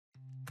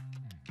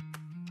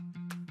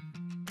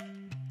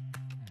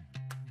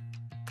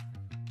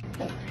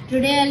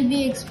Today I'll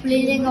be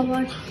explaining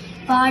about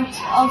parts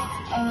of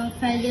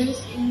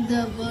feathers in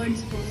the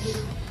bird's body.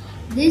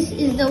 This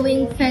is the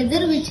wing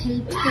feather which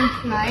helps them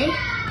fly.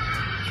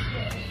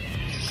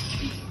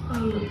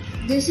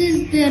 This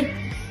is their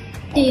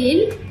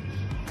tail.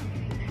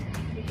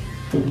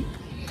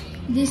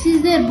 This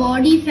is their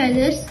body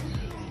feathers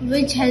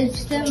which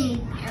helps them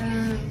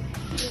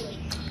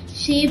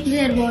shape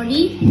their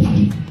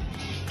body.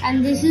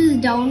 And this is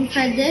down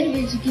feather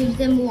which gives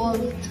them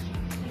warmth.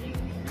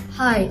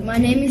 Hi, my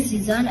name is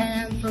Zizan and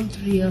I am from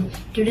Korea.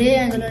 Today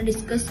I am going to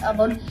discuss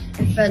about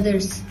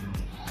feathers.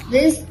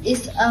 This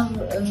is a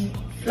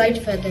flight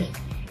feather.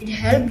 It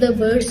helps the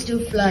birds to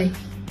fly.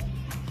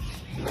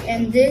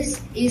 And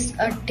this is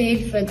a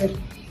tail feather.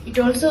 It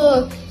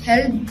also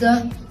helps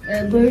the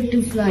bird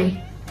to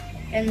fly.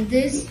 And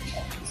this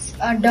is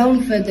a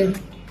down feather.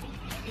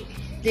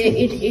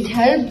 It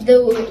helps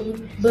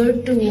the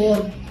bird to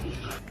warm.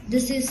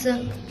 This is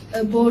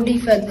a body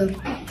feather.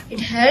 It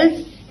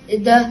helps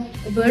the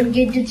bird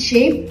get its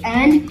shape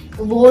and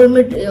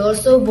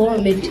also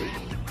warm it.